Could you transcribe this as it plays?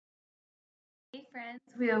Friends,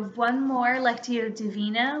 we have one more Lectio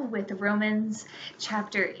Divina with Romans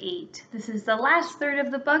chapter 8. This is the last third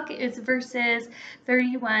of the book. It's verses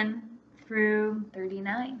 31 through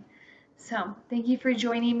 39. So thank you for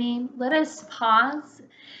joining me. Let us pause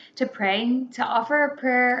to pray, to offer a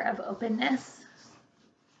prayer of openness.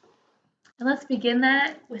 And let's begin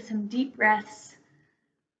that with some deep breaths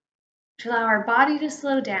to allow our body to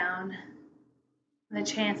slow down and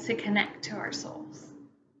the chance to connect to our souls.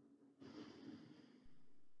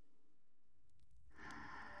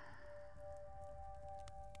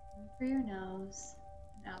 Through your nose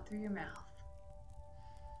and out through your mouth.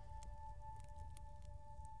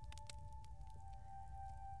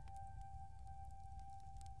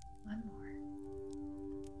 One more.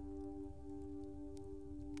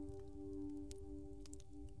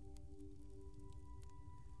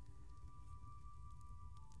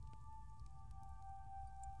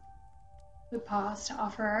 We pause to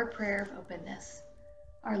offer our prayer of openness,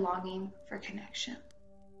 our longing for connection.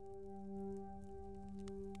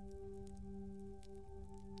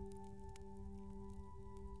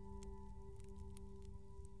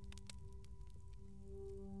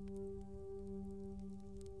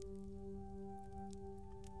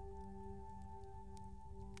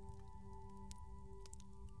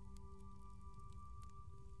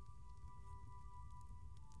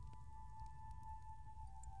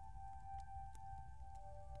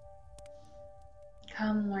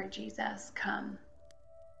 Come, Lord Jesus, come.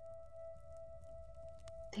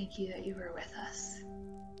 Thank you that you were with us.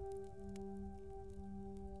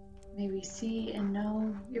 May we see and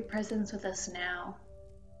know your presence with us now.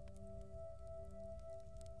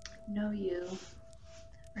 Know you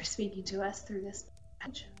are speaking to us through this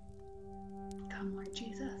passage. Come, Lord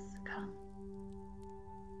Jesus, come.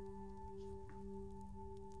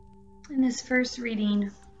 In this first reading,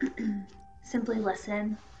 simply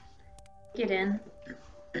listen, get in.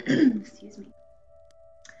 Excuse me.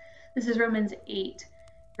 This is Romans 8,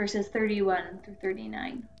 verses 31 through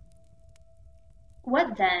 39.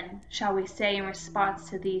 What then shall we say in response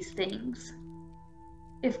to these things?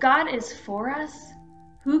 If God is for us,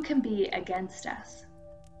 who can be against us?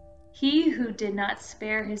 He who did not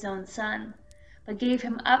spare his own son, but gave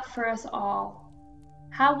him up for us all,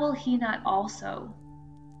 how will he not also,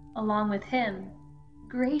 along with him,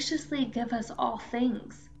 graciously give us all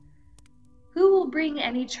things? Who will bring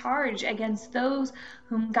any charge against those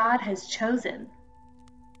whom God has chosen?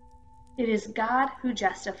 It is God who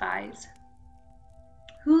justifies.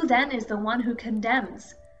 Who then is the one who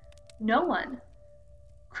condemns? No one.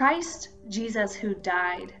 Christ Jesus, who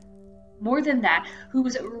died, more than that, who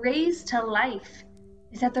was raised to life,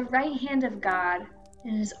 is at the right hand of God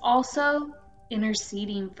and is also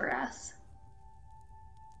interceding for us.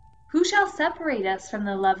 Who shall separate us from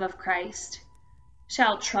the love of Christ?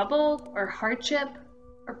 Shall trouble or hardship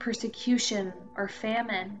or persecution or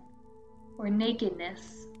famine or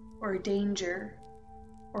nakedness or danger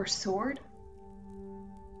or sword?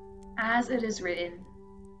 As it is written,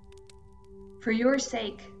 for your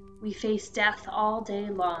sake we face death all day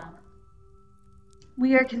long.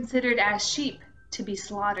 We are considered as sheep to be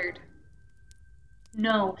slaughtered.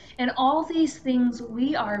 No, in all these things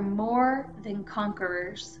we are more than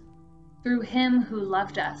conquerors through him who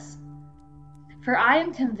loved us. For I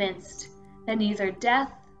am convinced that neither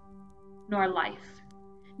death nor life,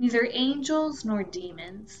 neither angels nor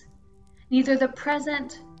demons, neither the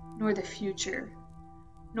present nor the future,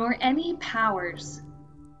 nor any powers,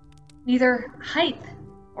 neither height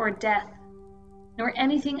or depth, nor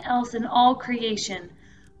anything else in all creation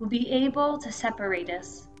will be able to separate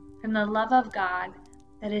us from the love of God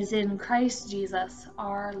that is in Christ Jesus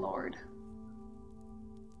our Lord.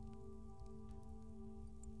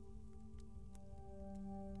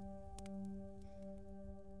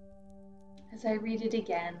 As I read it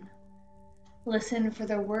again, listen for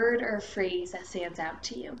the word or phrase that stands out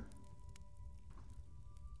to you.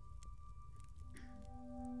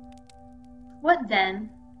 What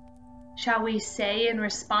then shall we say in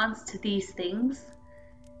response to these things?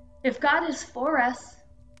 If God is for us,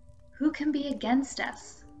 who can be against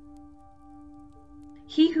us?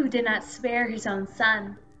 He who did not spare his own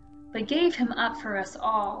son, but gave him up for us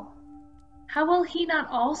all, how will he not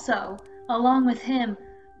also, along with him,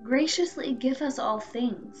 graciously give us all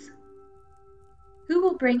things? Who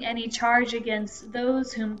will bring any charge against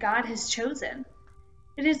those whom God has chosen?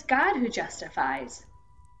 It is God who justifies.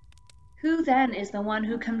 Who then is the one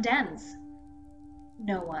who condemns?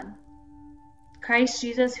 No one. Christ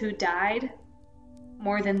Jesus, who died,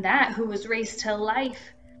 more than that, who was raised to life,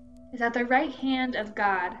 is at the right hand of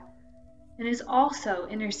God and is also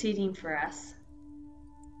interceding for us.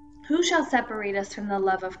 Who shall separate us from the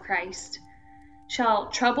love of Christ? Shall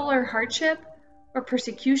trouble or hardship, or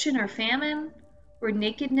persecution or famine, or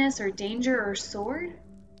nakedness or danger or sword?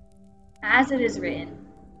 As it is written,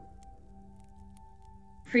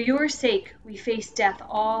 "For your sake we face death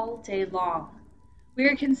all day long. We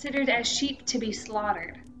are considered as sheep to be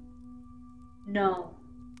slaughtered." No,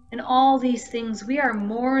 in all these things we are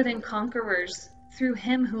more than conquerors through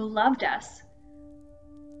him who loved us.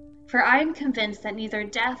 For I am convinced that neither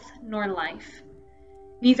death nor life,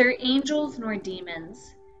 neither angels nor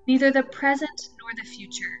demons, neither the present nor the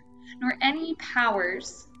future, nor any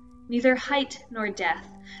powers, neither height nor depth,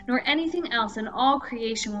 nor anything else in all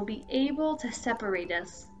creation will be able to separate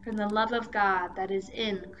us from the love of God that is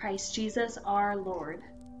in Christ Jesus our Lord.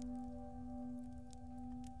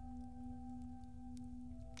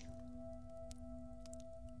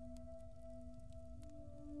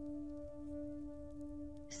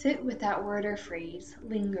 Sit with that word or phrase,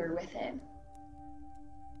 linger with it,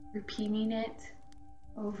 repeating it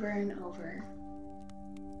over and over.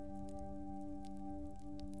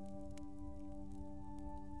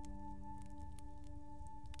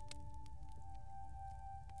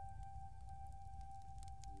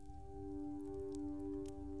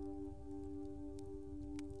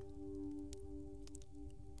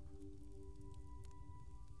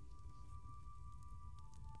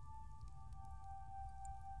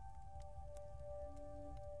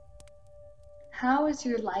 How is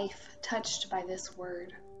your life touched by this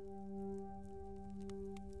word?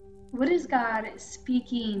 What is God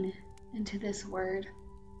speaking into this word?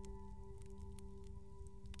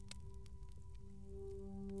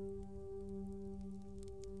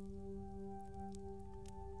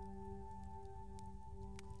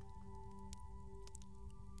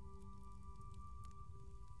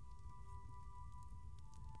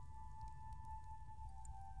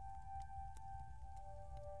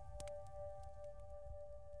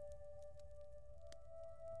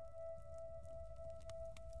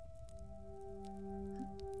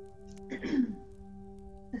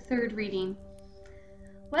 The third reading.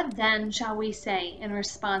 What then shall we say in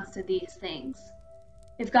response to these things?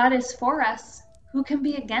 If God is for us, who can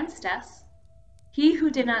be against us? He who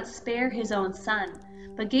did not spare his own son,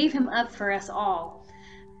 but gave him up for us all,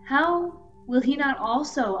 how will he not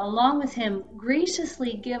also, along with him,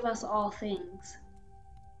 graciously give us all things?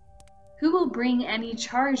 Who will bring any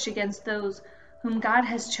charge against those whom God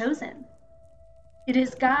has chosen? It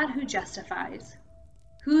is God who justifies.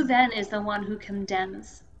 Who then is the one who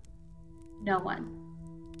condemns? No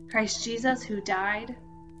one. Christ Jesus, who died,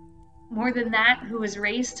 more than that, who was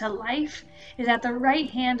raised to life, is at the right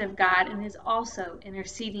hand of God and is also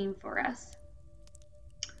interceding for us.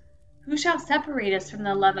 Who shall separate us from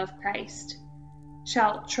the love of Christ?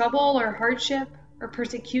 Shall trouble or hardship or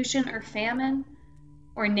persecution or famine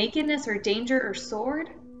or nakedness or danger or sword?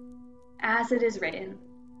 As it is written,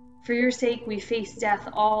 "For your sake we face death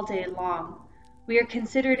all day long. We are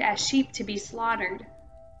considered as sheep to be slaughtered."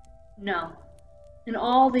 No, in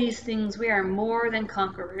all these things we are more than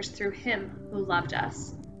conquerors through him who loved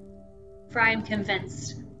us. For I am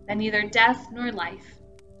convinced that neither death nor life,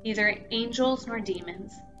 neither angels nor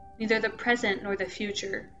demons, neither the present nor the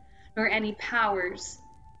future, nor any powers,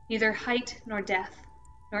 neither height nor depth,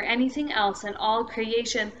 nor anything else in all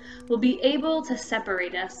creation will be able to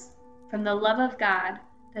separate us from the love of God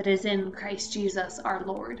that is in Christ Jesus our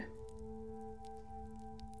Lord.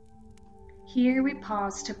 Here we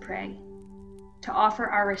pause to pray, to offer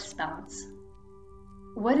our response.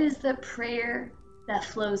 What is the prayer that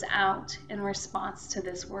flows out in response to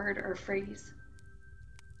this word or phrase?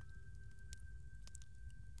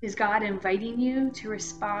 Is God inviting you to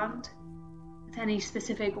respond with any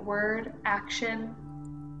specific word, action,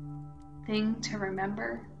 thing to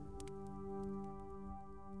remember?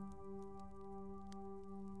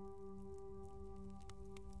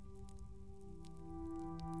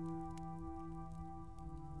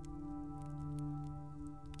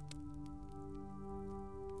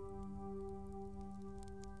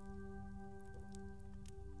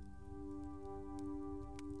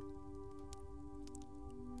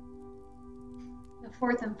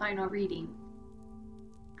 Fourth and final reading.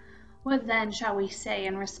 What then shall we say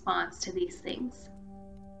in response to these things?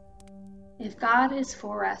 If God is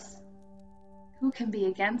for us, who can be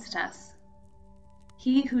against us?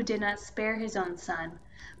 He who did not spare his own son,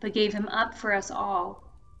 but gave him up for us all,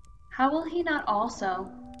 how will he not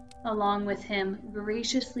also, along with him,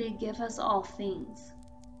 graciously give us all things?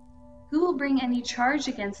 Who will bring any charge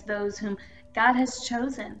against those whom God has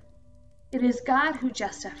chosen? It is God who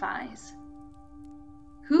justifies.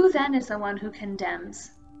 Who then is the one who condemns?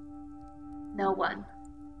 No one.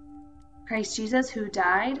 Christ Jesus, who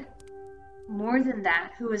died, more than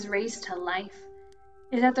that, who was raised to life,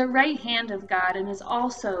 is at the right hand of God and is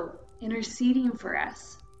also interceding for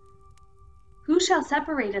us. Who shall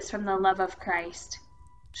separate us from the love of Christ?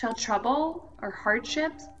 Shall trouble or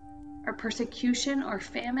hardships or persecution or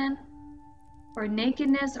famine or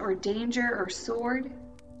nakedness or danger or sword?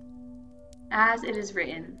 As it is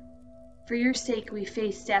written, for your sake we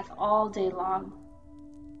face death all day long.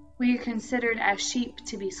 We are considered as sheep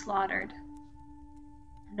to be slaughtered.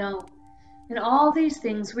 No, in all these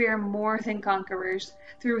things we are more than conquerors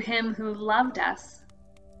through him who loved us.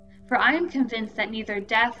 For I am convinced that neither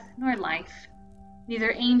death nor life,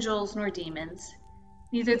 neither angels nor demons,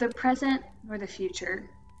 neither the present nor the future,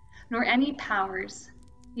 nor any powers,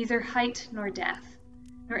 neither height nor depth,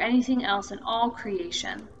 nor anything else in all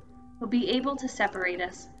creation will be able to separate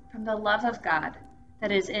us from the love of God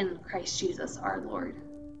that is in Christ Jesus our Lord.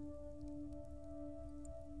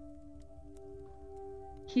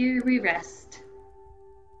 Here we rest.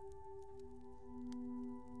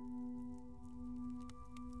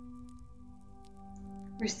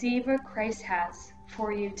 Receive what Christ has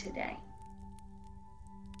for you today.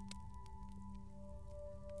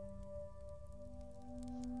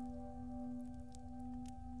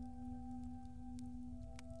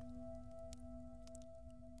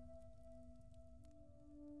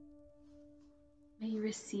 May you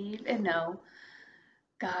receive and know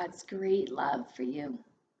God's great love for you.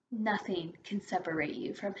 Nothing can separate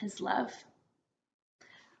you from his love.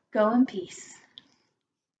 Go in peace.